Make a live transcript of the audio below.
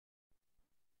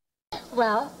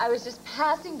Well, I was just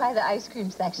passing by the ice cream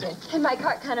section, and my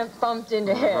cart kind of bumped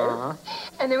into his.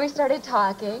 And then we started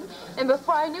talking, and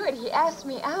before I knew it, he asked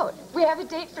me out. We have a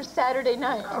date for Saturday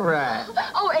night. All right.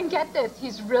 Oh, and get this,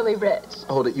 he's really rich.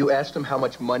 Hold it, you asked him how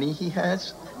much money he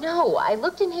has? No, I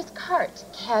looked in his cart.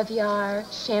 Caviar,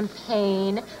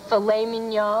 champagne, filet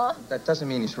mignon. That doesn't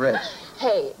mean he's rich.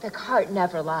 Hey, the cart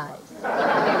never lies.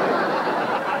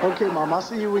 Okay, Mom, I'll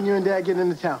see you when you and Dad get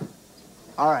into town.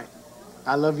 All right.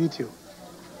 I love you, too.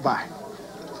 Bye.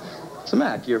 So,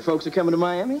 Mac, your folks are coming to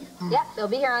Miami? Yep, they'll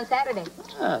be here on Saturday.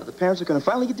 Ah, the parents are going to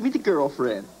finally get to meet the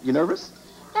girlfriend. You nervous?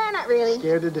 Not really.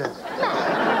 Scared to death.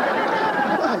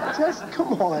 What? Jess,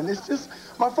 come on. It's just,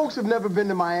 my folks have never been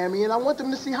to Miami, and I want them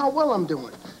to see how well I'm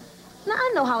doing. Now,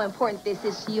 I know how important this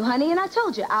is to you, honey, and I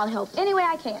told you I'll help any way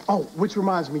I can. Oh, which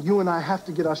reminds me, you and I have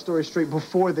to get our story straight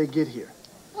before they get here.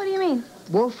 What do you mean?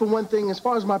 Well, for one thing, as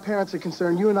far as my parents are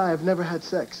concerned, you and I have never had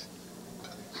sex.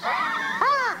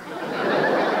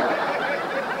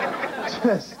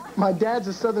 Jess, my dad's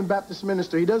a Southern Baptist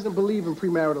minister. He doesn't believe in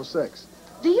premarital sex.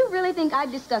 Do you really think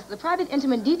I'd discuss the private,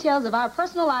 intimate details of our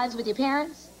personal lives with your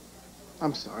parents?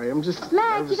 I'm sorry, I'm just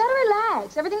Mac, nervous. you gotta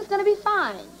relax. Everything's gonna be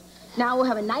fine. Now we'll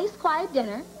have a nice, quiet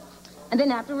dinner, and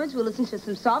then afterwards we'll listen to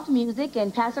some soft music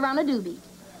and pass around a doobie.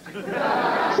 Just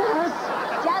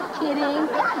kidding.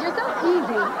 God, you're so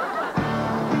easy.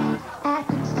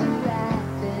 Athens to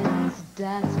Athens,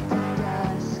 dusk to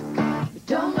dusk. We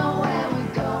don't know where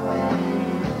we're going.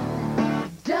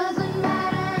 Doesn't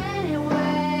matter anyway.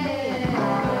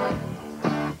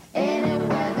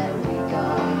 Anywhere that we go,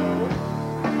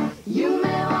 you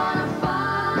may wanna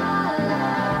follow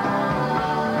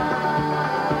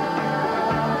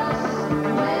us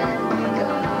when we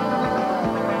go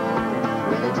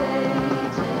where the day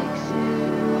takes you.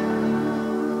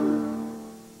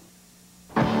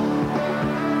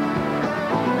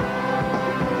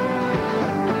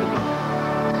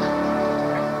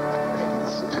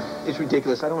 It's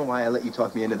ridiculous. I don't know why I let you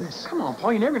talk me into this. Come on,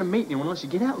 Paul, you're never gonna meet anyone unless you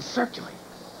get out and circulate.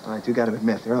 I do got to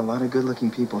admit, there are a lot of good-looking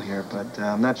people here, but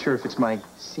I'm not sure if it's my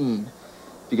scene,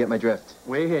 if you get my drift.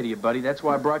 Way ahead of you, buddy. That's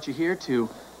why I brought you here to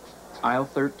aisle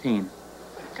 13.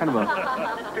 Kind of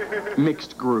a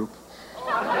mixed group.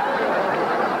 How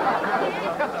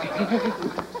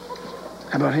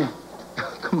about him?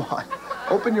 Come on.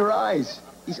 Open your eyes.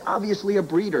 He's obviously a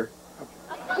breeder.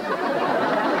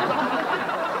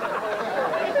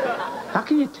 How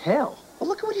can you tell? Well,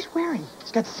 look at what he's wearing.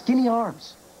 He's got skinny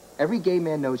arms. Every gay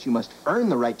man knows you must earn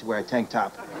the right to wear a tank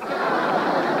top.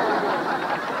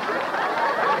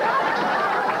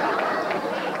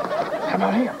 How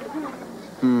about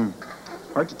him?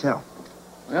 Hard to tell.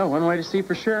 Well, one way to see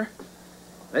for sure.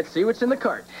 Let's see what's in the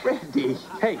cart. Randy.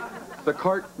 Hey, the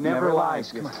cart never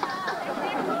lies. Come on.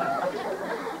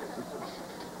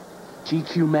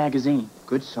 GQ magazine.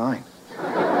 Good sign.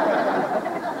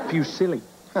 Fusilli.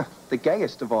 Huh, the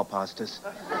gayest of all pastas.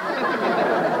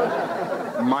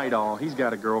 Might all. He's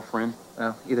got a girlfriend.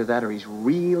 Well, either that or he's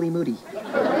really moody.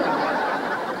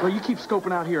 Well, you keep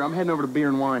scoping out here. I'm heading over to Beer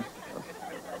and Wine.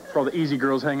 That's where all the easy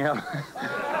girls hang out.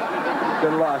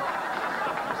 Good luck.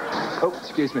 Oh,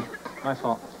 excuse me. My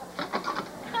fault.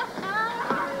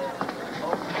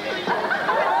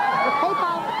 Hey,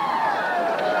 Paul.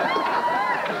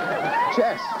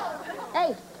 Jess,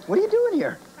 Hey, what are you doing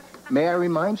here? May I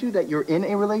remind you that you're in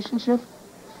a relationship?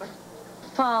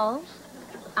 Paul.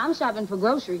 I'm shopping for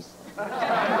groceries.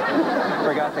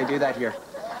 Forgot they do that here.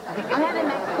 I'm having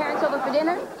Mac's parents over for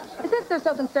dinner. And since they're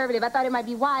so conservative, I thought it might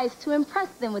be wise to impress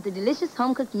them with a delicious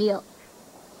home-cooked meal.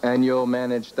 And you'll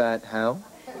manage that how?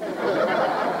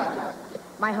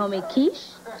 My homemade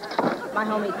quiche, my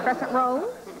homemade crescent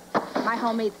rolls, my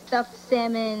homemade stuffed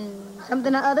salmon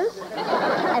something or others.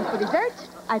 And for dessert,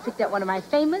 I picked out one of my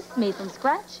famous,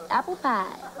 made-from-scratch apple pie.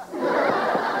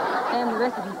 And the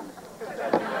recipe.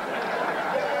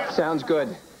 Sounds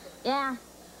good. Yeah.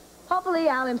 Hopefully,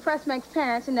 I'll impress Mac's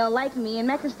parents and they'll like me and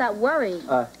Mac can stop worrying.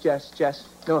 Jess,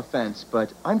 no offense,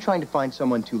 but I'm trying to find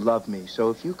someone to love me, so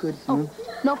if you could... Oh,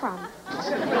 no problem.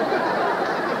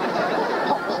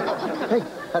 Hey,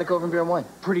 how'd it go over in Beer and Wine?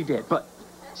 Pretty dead, but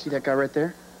see that guy right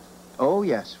there? Oh,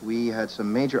 yes, we had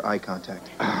some major eye contact.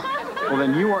 Well,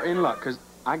 then you are in luck, because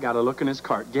I got to look in his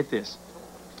cart. Get this.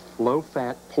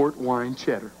 Low-fat port wine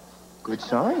cheddar. Good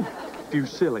sign.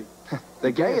 Fusilli.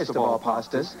 The gayest of all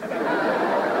pastas.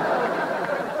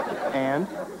 And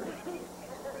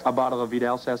a bottle of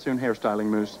Vidal Sassoon hairstyling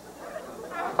mousse.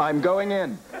 I'm going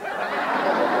in.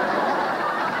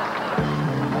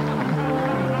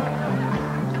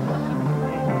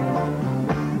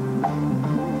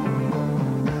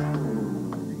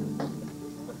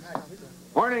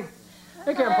 Morning.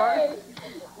 Hey, campfire.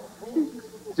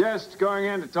 Just going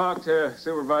in to talk to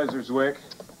Supervisor Zwick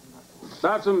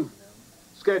about some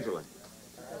scheduling.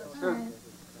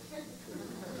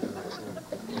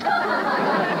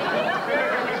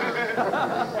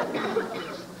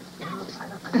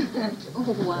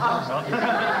 Oh, wow.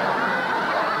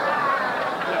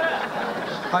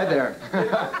 Hi there.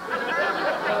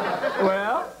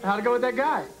 Well, how'd it go with that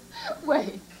guy?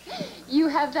 Wait. You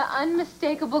have the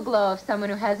unmistakable glow of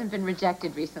someone who hasn't been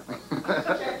rejected recently.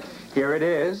 Here it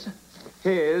is.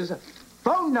 His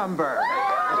phone number.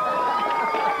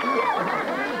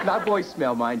 Not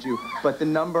voicemail, mind you, but the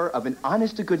number of an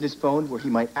honest-to-goodness phone where he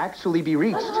might actually be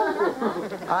reached.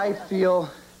 I feel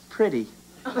pretty.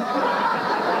 Paul,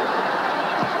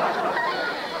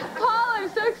 I'm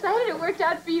so excited it worked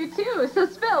out for you, too. So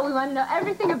spill. We want to know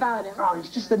everything about him. Oh, he's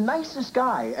just the nicest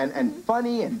guy, and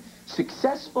funny and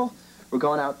successful. We're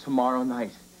going out tomorrow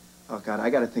night. Oh, God, I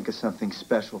got to think of something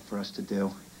special for us to do.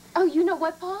 Oh, you know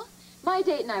what, Paul? My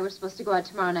date and I were supposed to go out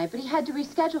tomorrow night, but he had to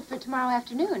reschedule for tomorrow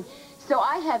afternoon. So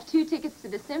I have 2 tickets to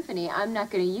the symphony I'm not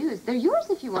going to use. They're yours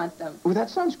if you want them. Oh, that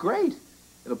sounds great.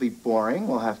 It'll be boring.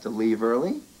 We'll have to leave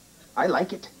early. I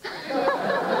like it.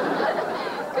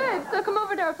 Good. So come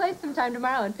over to our place sometime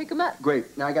tomorrow and pick them up.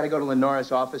 Great. Now I got to go to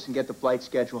Lenora's office and get the flight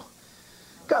schedule.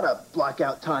 Got to block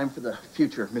out time for the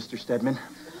future, Mr. Stedman.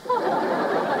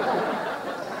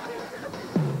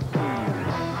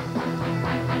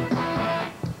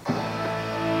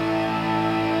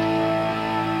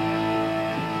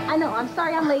 I know, I'm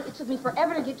sorry I'm late. It took me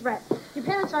forever to get dressed. Your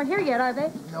parents aren't here yet, are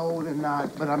they? No, they're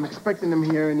not, but I'm expecting them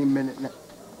here any minute now.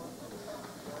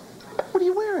 What are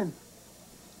you wearing?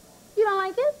 You don't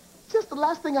like it? Just the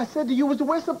last thing I said to you was to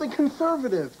wear something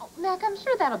conservative. Oh, Mac, I'm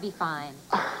sure that'll be fine.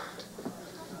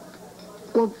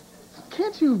 Well,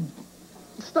 can't you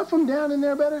stuff them down in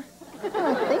there better? I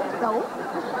think so.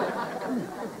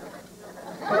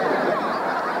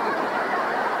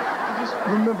 Just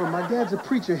remember, my dad's a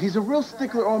preacher. He's a real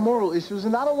stickler on moral issues,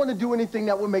 and I don't want to do anything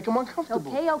that would make him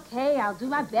uncomfortable. Okay, I'll do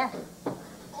my best.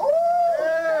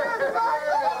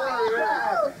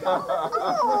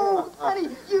 Oh,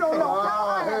 honey, you don't know how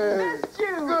I have missed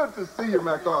you. Good to see you,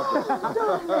 MacArthur.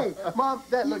 Hey, Mom,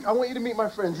 Dad, look, I want you to meet my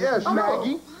friends. This is sure.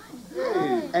 Maggie.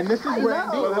 Hey. And this is Randy.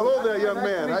 Well, hello there, young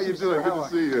man. How you doing? Good to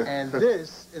see you. And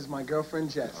this is my girlfriend,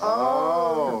 Jess.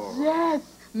 Oh. Yes,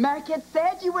 Mark had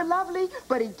said you were lovely,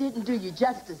 but he didn't do you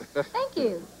justice. Thank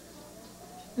you.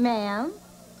 Ma'am?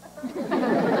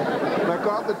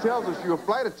 MacArthur tells us you're a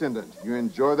flight attendant. You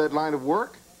enjoy that line of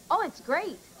work? Oh, it's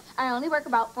great. I only work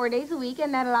about 4 days a week,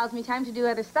 and that allows me time to do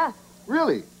other stuff.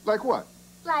 Really? Like what?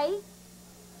 Like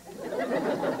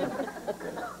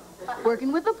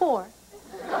working with the poor.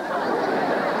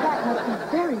 That must be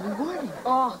very rewarding.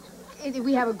 Oh,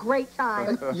 we have a great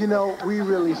time. You know, we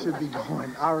really should be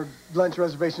going. Our lunch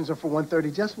reservations are for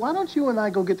 1:30. Jess, why don't you and I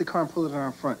go get the car and pull it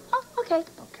around front? Oh, okay.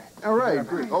 Okay. All right,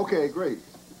 great. Okay, great.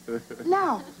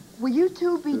 Now, will you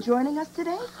two be joining us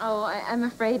today? Oh, I'm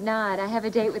afraid not. I have a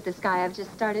date with this guy I've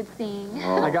just started seeing.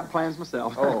 I got plans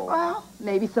myself. Oh. Well,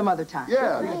 maybe some other time.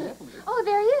 Yeah. Oh,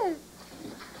 there he is.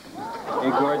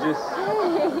 Hey, gorgeous.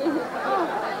 Hey. Oh,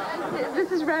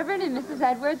 this is Reverend and Mrs.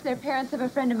 Edwards. They're parents of a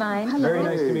friend of mine. Very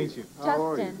nice to meet you.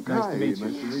 Justin. Nice to meet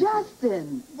you.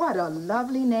 Justin, what a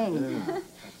lovely name.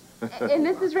 And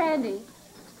this is Randy.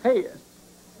 Hey,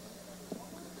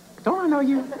 don't I know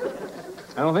you?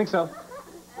 I don't think so.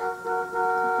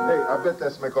 Hey, I bet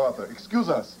that's MacArthur. Excuse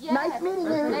us. Yes. Nice meeting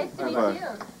you. Nice to meet Bye-bye. you.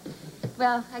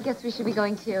 Well, I guess we should be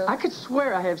going too. I could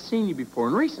swear I have seen you before,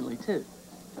 and recently, too.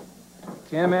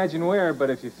 Can't imagine where, but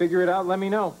if you figure it out, let me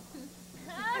know.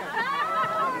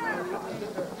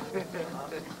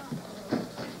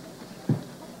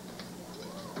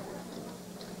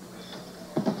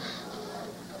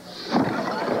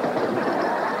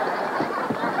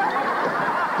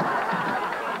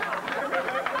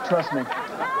 Trust me,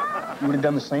 you would have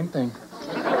done the same thing.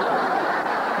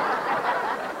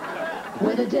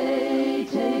 Where the day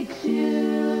takes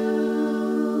you.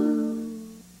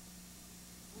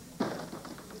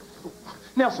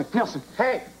 Nelson.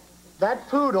 Hey, that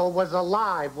poodle was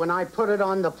alive when I put it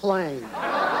on the plane. No,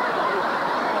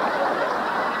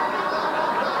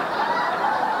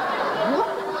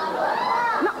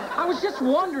 I was just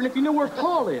wondering if you knew where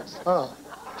Paul is. Oh,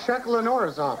 check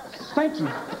Lenora's office. Thank you.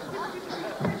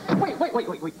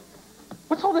 Wait.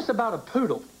 What's all this about a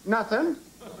poodle? Nothing.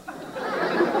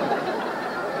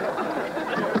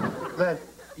 That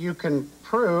you can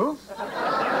prove.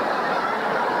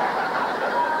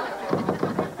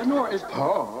 Lenora is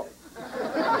Paul.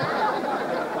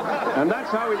 And that's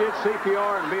how we did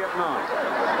CPR in Vietnam.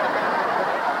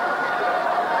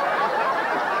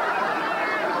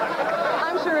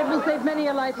 I'm sure it was will save many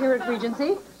a life here at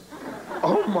Regency.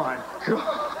 Oh, my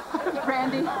God.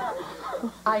 Randy,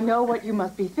 I know what you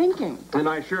must be thinking. And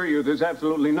I assure you, there's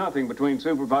absolutely nothing between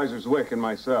Supervisor Zwick and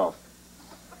myself.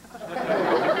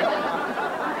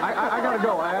 I gotta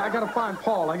go. I gotta find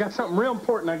Paul. I got something real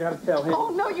important I gotta tell him. Oh,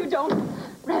 no, you don't.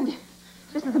 Randy,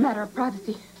 this is a matter of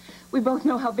privacy. We both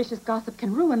know how vicious gossip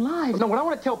can ruin lives. No, what I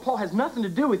want to tell Paul has nothing to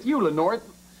do with you, Lenora.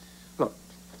 Look,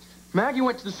 Maggie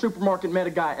went to the supermarket and met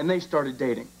a guy, and they started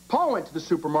dating. Paul went to the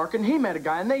supermarket, and he met a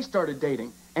guy, and they started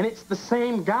dating. And it's the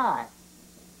same guy.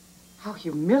 How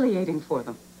humiliating for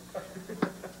them.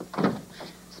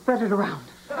 Spread it around.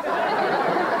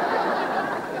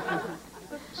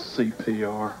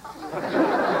 CPR.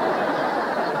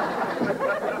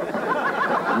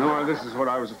 Nora, this is what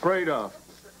I was afraid of.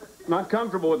 Not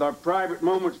comfortable with our private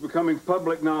moments becoming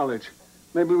public knowledge.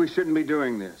 Maybe we shouldn't be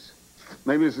doing this.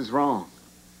 Maybe this is wrong.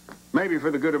 Maybe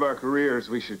for the good of our careers,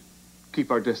 we should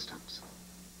keep our distance.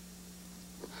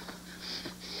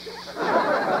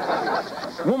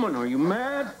 Woman, are you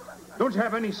mad? Don't you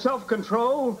have any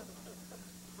self-control?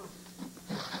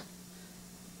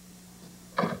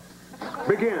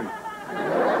 Begin.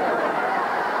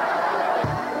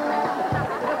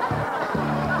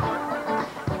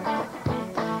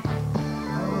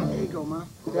 There you go, Mom.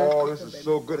 Oh, this is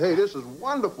so good. Hey, this is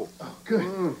wonderful. Oh,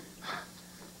 good.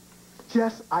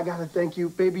 Jess, I gotta thank you.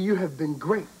 Baby, you have been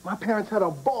great. My parents had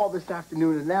a ball this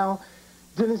afternoon, and now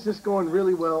dinner's just going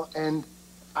really well, and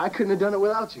I couldn't have done it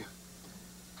without you.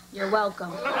 You're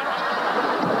welcome. That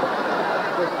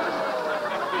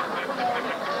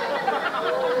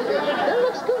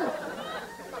looks good.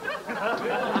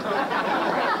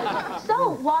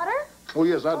 So, water? Oh,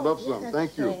 yes, I'd love some.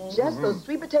 Thank you. Jess, those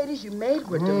sweet potatoes you made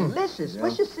were delicious. Yeah.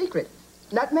 What's your secret?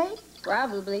 Nutmeg?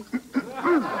 Probably.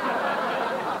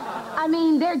 I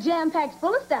mean, they're jam-packed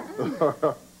full of stuff.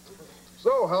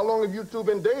 So, how long have you two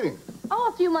been dating? Oh,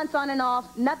 a few months on and off.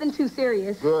 Nothing too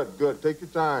serious. Good, good. Take your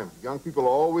time. Young people are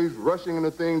always rushing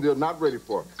into things they're not ready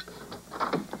for.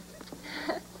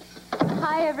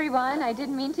 Hi, everyone. I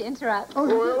didn't mean to interrupt. Oh,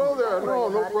 hello there. No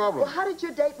problem. Well, how did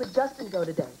your date with Justin go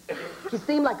today? He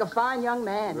seemed like a fine young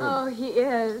man. Oh, he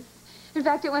is. In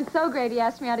fact, it went so great, he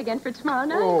asked me out again for tomorrow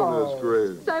night. Oh, that's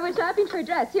great. So I went shopping for a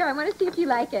dress. Here, I want to see if you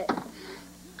like it.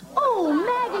 Oh,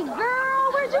 Maggie,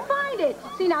 girl, where'd you find it?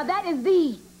 See, now, that is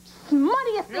the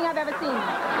smuttiest thing I've ever seen.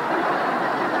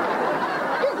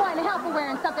 You're going to hell for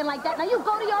wearing something like that. Now, you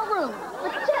go to your room.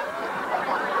 But just...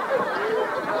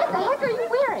 What the heck are you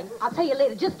wearing? I'll tell you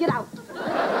later. Just get out.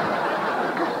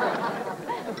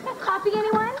 Coffee,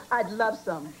 anyone? I'd love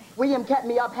some. William kept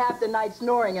me up half the night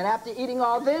snoring, and after eating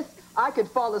all this, I could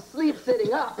fall asleep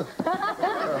sitting up.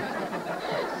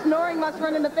 Snoring must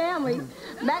run in the family.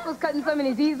 Mac was cutting so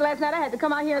many Z's last night, I had to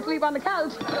come out here and sleep on the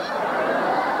couch.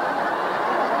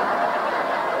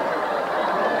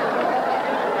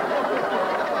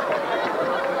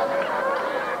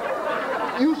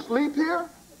 You sleep here?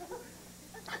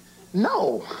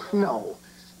 No.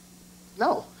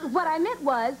 What I meant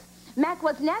was, Mac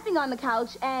was napping on the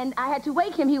couch, and I had to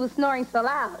wake him. He was snoring so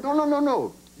loud.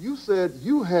 No. You said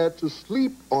you had to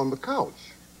sleep on the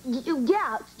couch.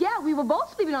 Yeah, we were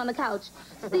both sleeping on the couch.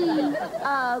 See,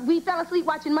 we fell asleep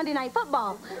watching Monday Night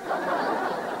Football.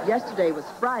 Yesterday was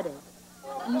Friday.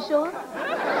 You sure?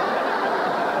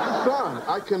 Son,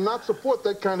 I cannot support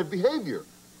that kind of behavior.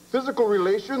 Physical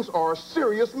relations are a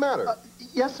serious matter.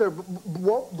 Yes, sir,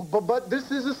 but this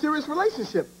is a serious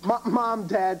relationship. Mom,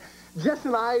 Dad, Jess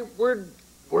and I, we're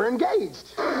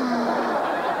engaged. Oh,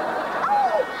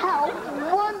 how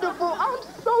wonderful. I'm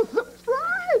so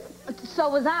surprised. So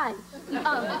was I.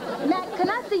 Mac, can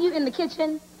I see you in the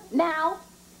kitchen now?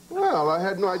 Well, I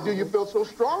had no idea you felt so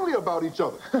strongly about each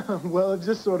other. Well, it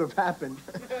just sort of happened,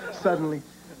 suddenly.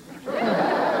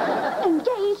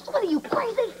 Engaged? What are you,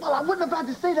 crazy? Well, I wouldn't have had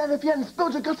to say that if you hadn't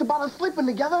spilled your guts about us sleeping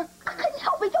together. I couldn't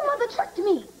help it. Your mother tricked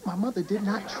me. My mother did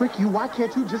not trick you. Why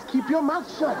can't you just keep your mouth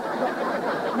shut?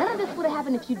 None of this would have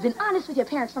happened if you'd been honest with your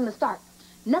parents from the start.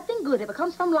 Nothing good ever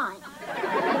comes from lying.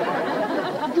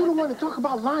 You don't want to talk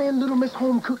about lying, little Miss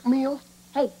Home-Cooked Meal?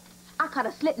 Hey, I cut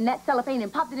a slit in that cellophane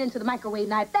and popped it into the microwave.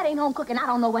 Now, if that ain't home cooking, I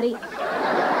don't know what is.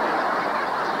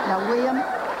 Now, William,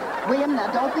 now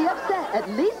don't be upset. At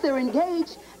least they're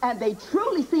engaged, and they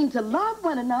truly seem to love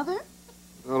one another.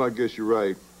 Well, I guess you're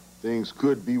right. Things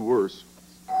could be worse.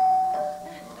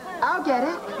 I'll get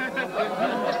it.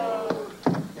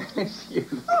 It's you.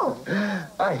 Oh.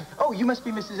 Hi. Oh, you must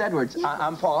be Mrs. Edwards. Yes.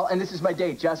 I'm Paul, and this is my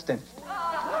date, Justin.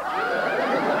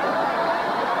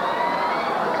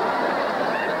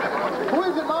 Who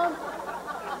is it, Mom?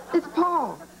 It's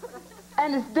Paul.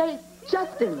 And his date,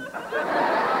 Justin.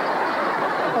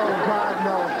 Oh, God,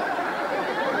 no.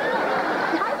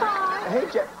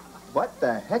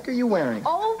 heck are you wearing?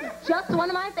 Oh, just one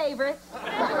of my favorites.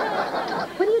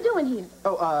 What are you doing here?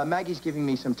 Oh, Maggie's giving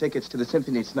me some tickets to the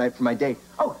symphony tonight for my date.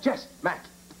 Oh, Jess, Mac,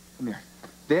 come here.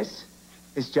 This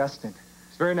is Justin.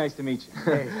 It's very nice to meet you.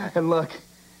 Hey, and look,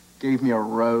 gave me a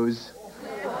rose.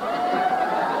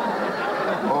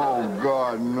 Oh,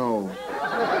 God, no.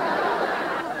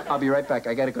 I'll be right back.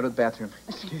 I gotta go to the bathroom.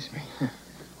 Excuse me.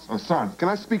 Son, can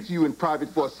I speak to you in private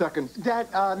for a second? Dad,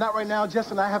 not right now.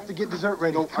 Jess and I have to get dessert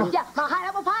ready. No, Yeah, my hot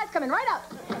apple pie's coming right up.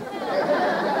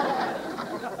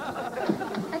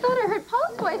 I thought I heard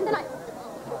Paul's voice, and then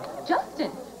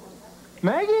Justin.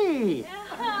 Maggie!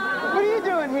 What are you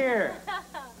doing here?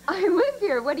 I live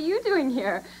here. What are you doing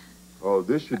here? Oh,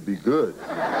 this should be good.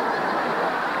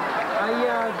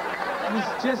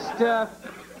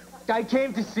 I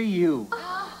came to see you.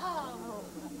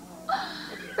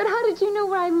 But how did you know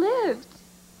where I lived?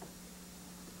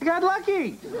 I got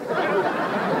lucky.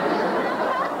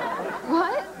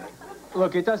 What?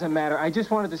 Look, it doesn't matter. I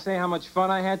just wanted to say how much fun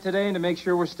I had today and to make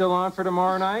sure we're still on for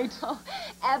tomorrow night. Oh,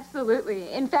 absolutely.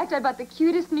 In fact, I bought the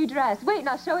cutest new dress. Wait, and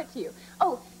I'll show it to you.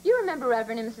 Oh, you remember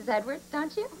Reverend and Mrs. Edwards,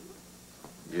 don't you?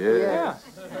 Yeah.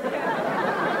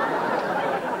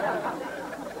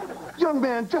 Young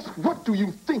man, just what do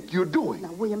you think you're doing?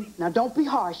 Now, William, now don't be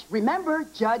harsh. Remember,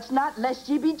 judge not lest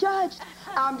ye be judged.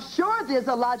 I'm sure there's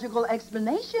a logical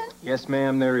explanation. Yes,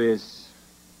 ma'am, there is.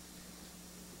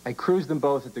 I cruised them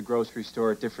both at the grocery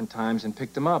store at different times and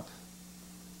picked them up.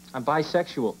 I'm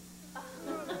bisexual.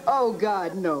 Oh,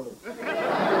 God, no.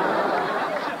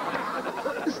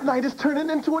 This night is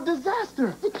turning into a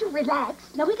disaster. Would you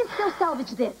relax? Now, we can still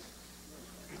salvage this.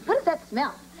 What does that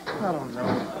smell? I don't know.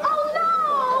 Oh, no!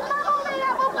 My homemade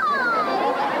apple pie!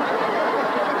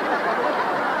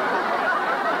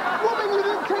 Woman, you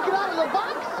didn't take it out of the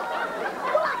box?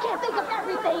 Well, I can't think of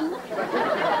everything.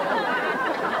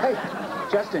 Hey,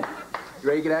 Justin, you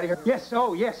ready to get out of here? Yes,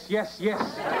 oh, yes.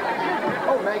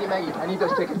 Oh, Maggie, I need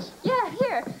those tickets. Yeah,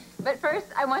 here. But first,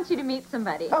 I want you to meet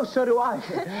somebody. Oh, so do I.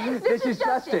 This is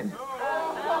Justin.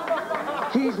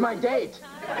 He's my date.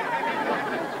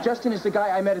 Justin is the guy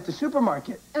I met at the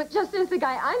supermarket. Justin's the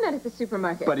guy I met at the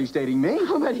supermarket. But he's dating me.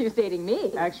 Oh, but he's dating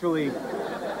me. Actually,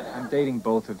 I'm dating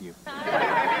both of you.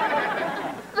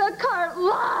 The cart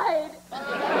lied.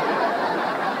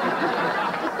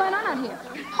 What's going on out here?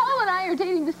 Paul and I are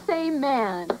dating the same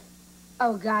man.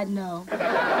 Oh, God, no.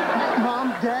 Mom,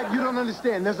 Dad, you don't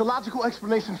understand. There's a logical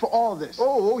explanation for all this.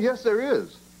 Oh, yes, there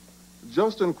is.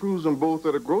 Justin cruised them both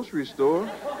at a grocery store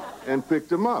and picked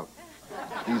them up.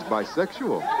 He's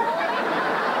bisexual.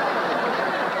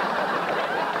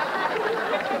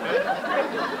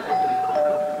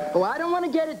 Oh, I don't want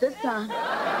to get it this time.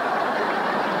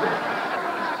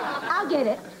 I'll get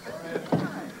it.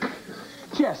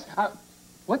 Jess,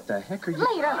 what the heck are you...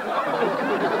 Later.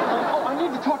 Oh, I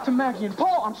need to talk to Maggie and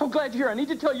Paul. I'm so glad you're here. I need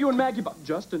to tell you and Maggie about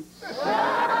Justin.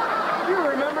 You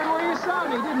remembered where you saw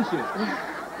me, didn't you?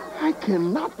 I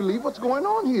cannot believe what's going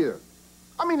on here.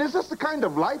 I mean, is this the kind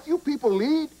of life you people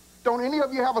lead? Don't any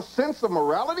of you have a sense of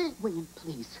morality? William,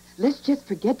 please, let's just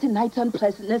forget tonight's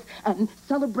unpleasantness and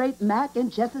celebrate Mac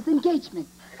and Jess's engagement.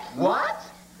 What?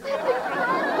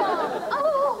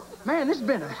 Oh! Man, this has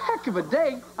been a heck of a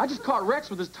day. I just caught Rex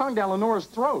with his tongue down Lenora's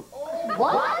throat.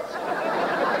 What?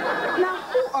 Now,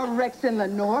 who are Rex and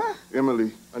Lenora?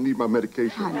 Emily, I need my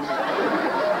medication. Wait a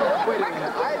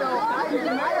minute. I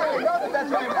already know that that's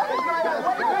what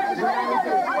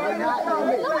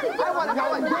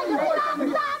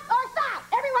Stop!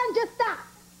 Everyone just stop.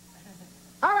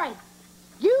 All right.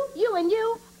 You and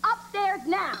you, upstairs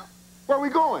now. Where are we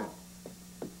going?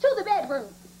 To the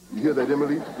bedroom. You hear that,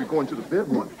 Emily? We're going to the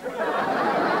bedroom.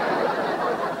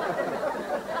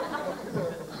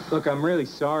 Look, I'm really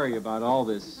sorry about all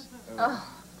this.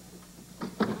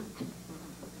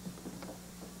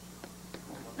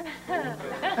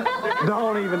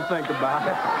 Don't even think about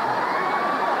it.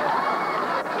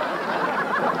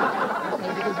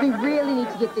 Okay, because we really need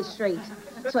to get this straight.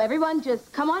 So everyone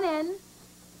just come on in.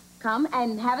 Come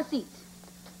and have a seat.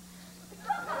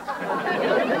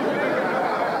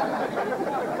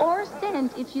 Or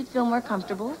stand if you'd feel more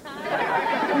comfortable.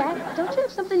 Matt, don't you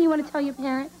have something you want to tell your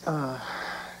parents?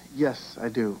 Yes, I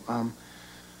do.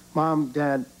 Mom,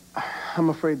 Dad, I'm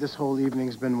afraid this whole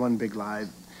evening's been one big lie.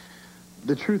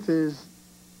 The truth is,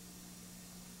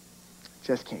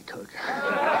 Jess can't cook.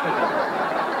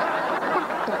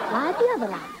 That lie, the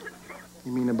other lie.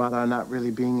 You mean about our not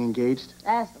really being engaged?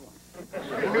 That's the one.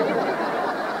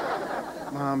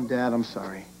 Mom, Dad, I'm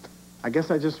sorry. I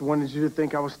guess I just wanted you to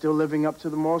think I was still living up to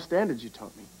the moral standards you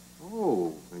taught me.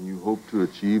 Oh, and you hope to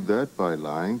achieve that by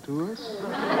lying to us?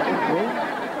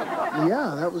 Well,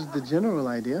 yeah, that was the general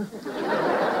idea.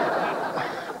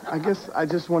 I guess I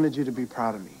just wanted you to be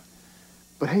proud of me.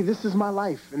 But hey, this is my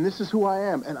life, and this is who I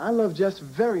am, and I love Jess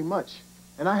very much.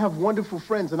 And I have wonderful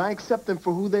friends, and I accept them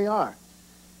for who they are.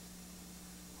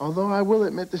 Although I will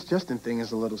admit this Justin thing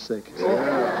is a little sick.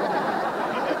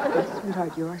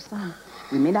 Sweetheart, you're our son.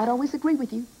 We may not always agree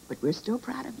with you, but we're still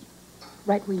proud of you.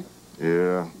 Right, Will?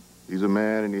 Yeah, he's a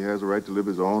man and he has a right to live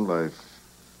his own life.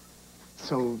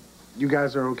 So, you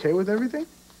guys are okay with everything?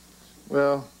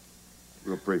 Well,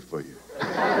 we'll pray for you.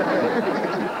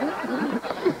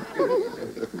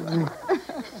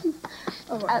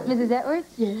 Mrs. Edwards?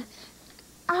 Yes?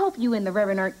 I hope you and the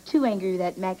Reverend aren't too angry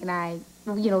that Mac and I,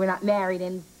 well, you know, we're not married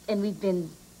and we've been...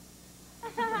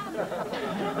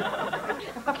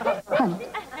 Honey,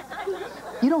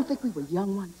 you don't think we were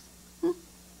young ones?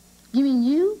 You mean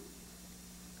you?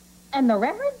 And the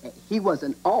Reverend? He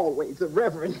wasn't always a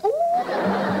reverend.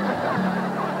 Ooh.